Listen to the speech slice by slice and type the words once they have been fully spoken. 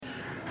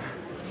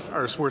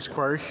Our sports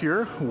choir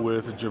here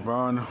with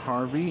Javon,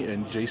 Harvey,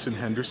 and Jason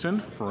Henderson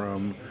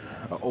from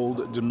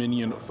Old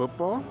Dominion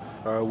Football.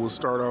 We'll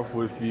start off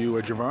with you,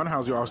 Javon.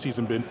 How's your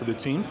off-season been for the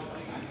team?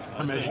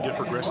 As you get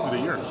progressed through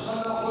the year?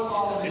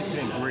 It's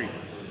been great.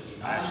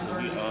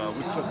 Actually,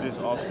 we took this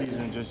off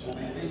season just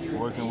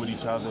working with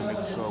each other,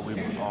 making sure we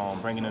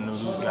bringing in new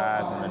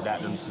guys and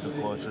adapting to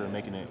the culture,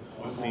 making it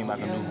seem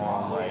like a new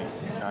home. Like,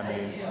 you know what I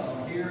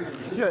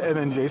mean? Yeah, and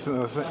then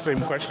Jason, same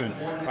question.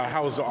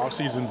 How has the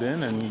off-season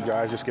been, and you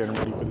guys just getting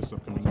ready for this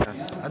upcoming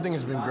year? I think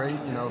it's been great,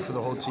 for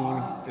the whole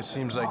team. It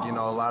seems like, a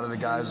lot of the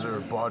guys are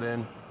bought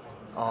in.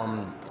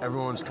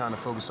 Everyone's kind of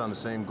focused on the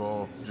same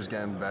goal, just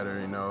getting better,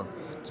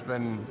 It's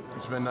been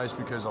nice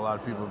because a lot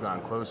of people have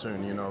gotten closer,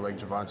 and, like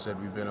Javon said,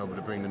 we've been able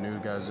to bring the new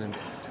guys in,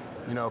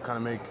 kind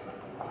of make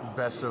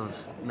best of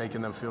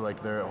making them feel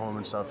like they're at home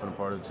and stuff and a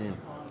part of the team.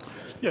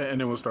 Yeah, and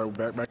then we'll start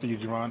back to you,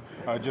 Javon.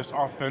 Just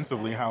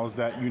offensively, how's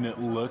that unit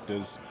looked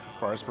as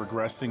far as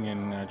progressing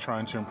and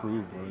trying to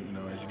improve,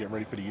 as you get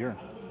ready for the year?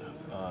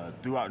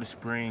 Throughout the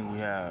spring,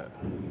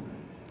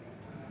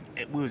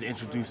 we was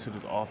introduced to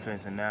this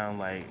offense, and now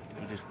we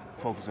just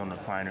focus on the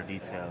finer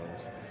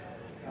details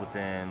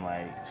within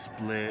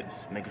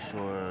splits, making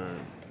sure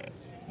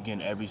you're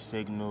getting every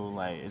signal.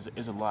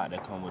 It's a lot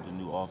that come with the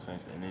new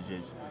offense, and it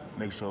just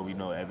make sure we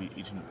know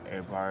each and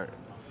every part.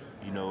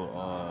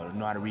 Know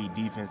how to read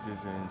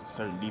defenses, and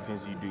certain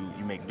defenses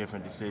you make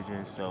different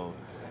decisions. So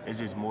it's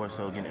just more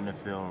so getting in the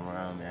film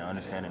around and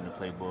understanding the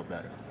playbook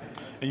better.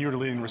 And you were the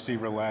leading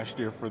receiver last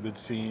year for the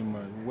team.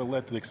 What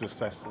led to the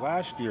success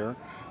last year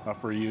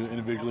for you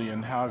individually,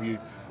 and how have you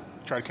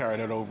tried to carry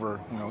that over,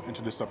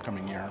 into this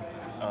upcoming year?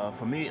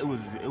 For me, it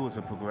was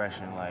a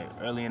progression.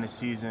 Early in the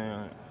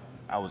season,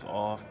 I was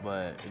off,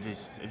 but it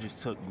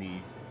just took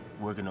me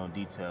working on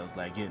details,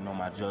 like getting on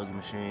my juggling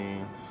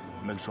machine,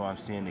 making sure I'm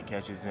seeing the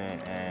catches in,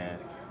 and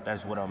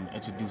that's what I'm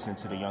introducing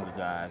to the younger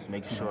guys,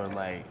 making sure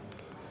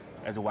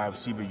as a wide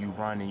receiver, you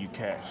run and you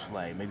catch,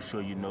 making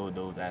sure you know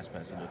those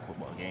aspects of the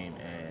football game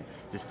and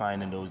just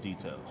finding those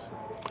details.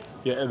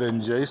 Yeah, and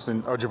then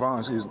Jason,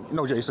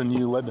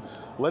 you led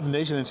the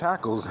nation in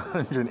tackles,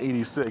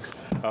 186,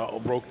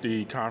 broke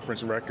the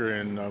conference record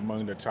and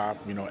among the top,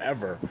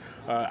 ever.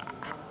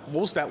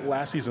 What was that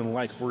last season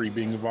like for you,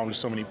 being involved with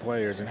so many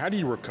players, and how do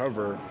you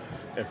recover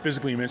and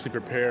physically and mentally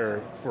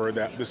prepare for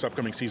this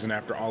upcoming season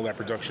after all that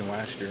production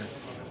last year?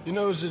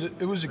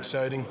 It was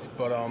exciting,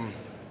 but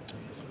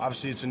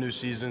obviously it's a new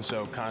season,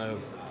 so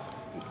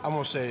I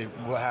won't say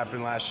what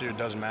happened last year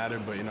doesn't matter,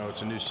 but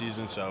it's a new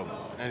season, so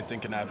anything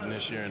can happen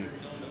this year. And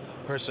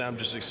personally, I'm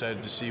just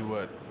excited to see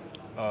what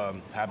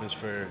happens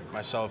for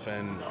myself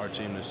and our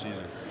team this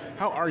season.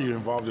 How are you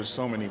involved in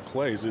so many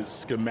plays? Is it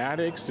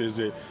schematics? Is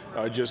it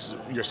just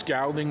your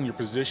scouting, your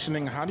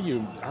positioning? How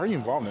are you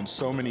involved in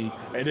so many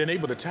and then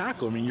able to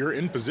tackle? I mean, you're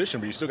in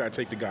position, but you still got to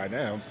take the guy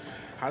down.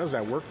 How does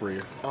that work for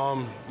you?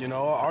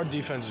 Our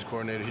defensive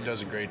coordinator, he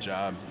does a great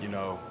job.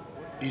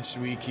 Each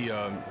week he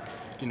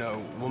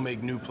we'll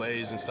make new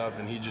plays and stuff,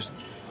 and he just,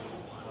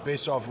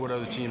 based off what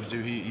other teams do,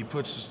 he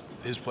puts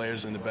his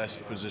players in the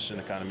best position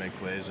to kind of make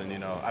plays. And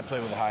I play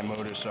with a high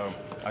motor, so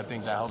I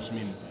think that helps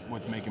me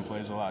with making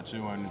plays a lot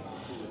too. And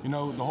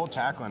the whole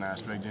tackling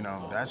aspect,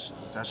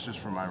 that's just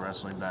from my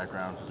wrestling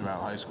background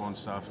throughout high school and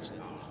stuff.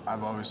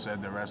 I've always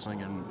said that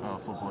wrestling and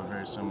football are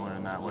very similar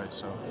in that way,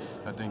 so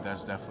I think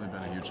that's definitely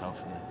been a huge help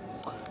for me.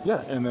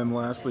 Yeah, and then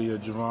lastly,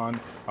 Javon,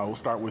 we'll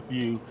start with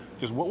you.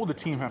 Just what will the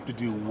team have to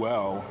do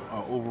well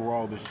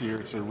overall this year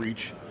to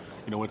reach,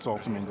 its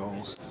ultimate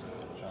goals?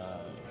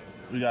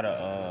 We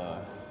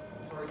gotta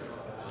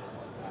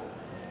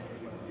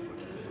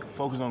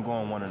focus on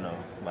going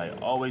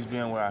 1-0. Always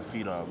being where our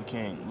feet are. We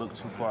can't look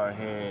too far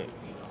ahead,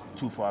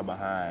 too far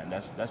behind.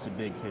 That's the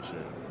big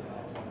picture.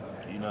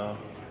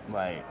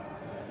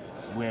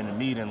 We're in the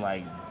meeting.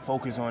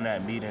 Focus on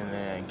that meeting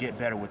and get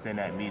better within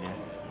that meeting.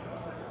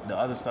 The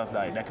other stuff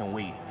that can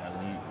wait.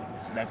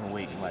 That can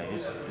wait.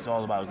 It's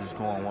all about just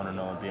going 1-0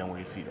 and being where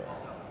your feet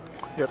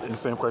are. Yep, and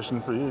same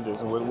question for you,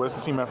 Jason. What does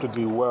the team have to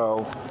do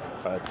well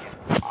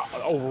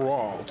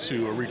overall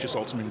to reach its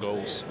ultimate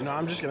goals?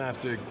 I'm just gonna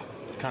have to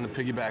kind of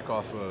piggyback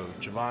off of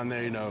Javon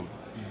there.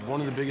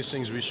 One of the biggest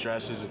things we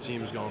stress as a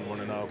team is going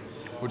 1-0,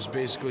 which is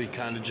basically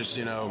kind of just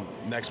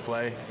next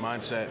play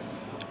mindset.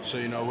 So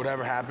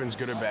whatever happens,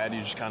 good or bad, you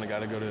just kind of got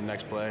to go to the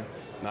next play,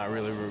 not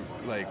really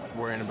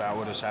worrying about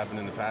what has happened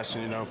in the past.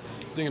 And I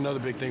think another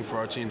big thing for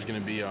our team is going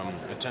to be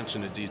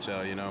attention to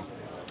detail.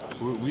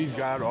 We've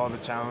got all the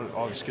talent,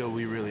 all the skill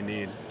we really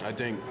need. I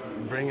think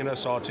bringing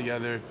us all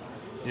together,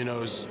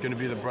 is going to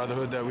be the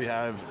brotherhood that we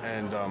have,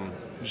 and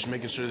just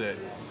making sure that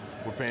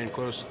we're paying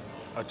close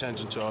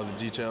attention to all the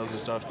details and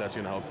stuff. That's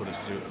going to help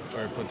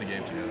put the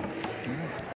game together.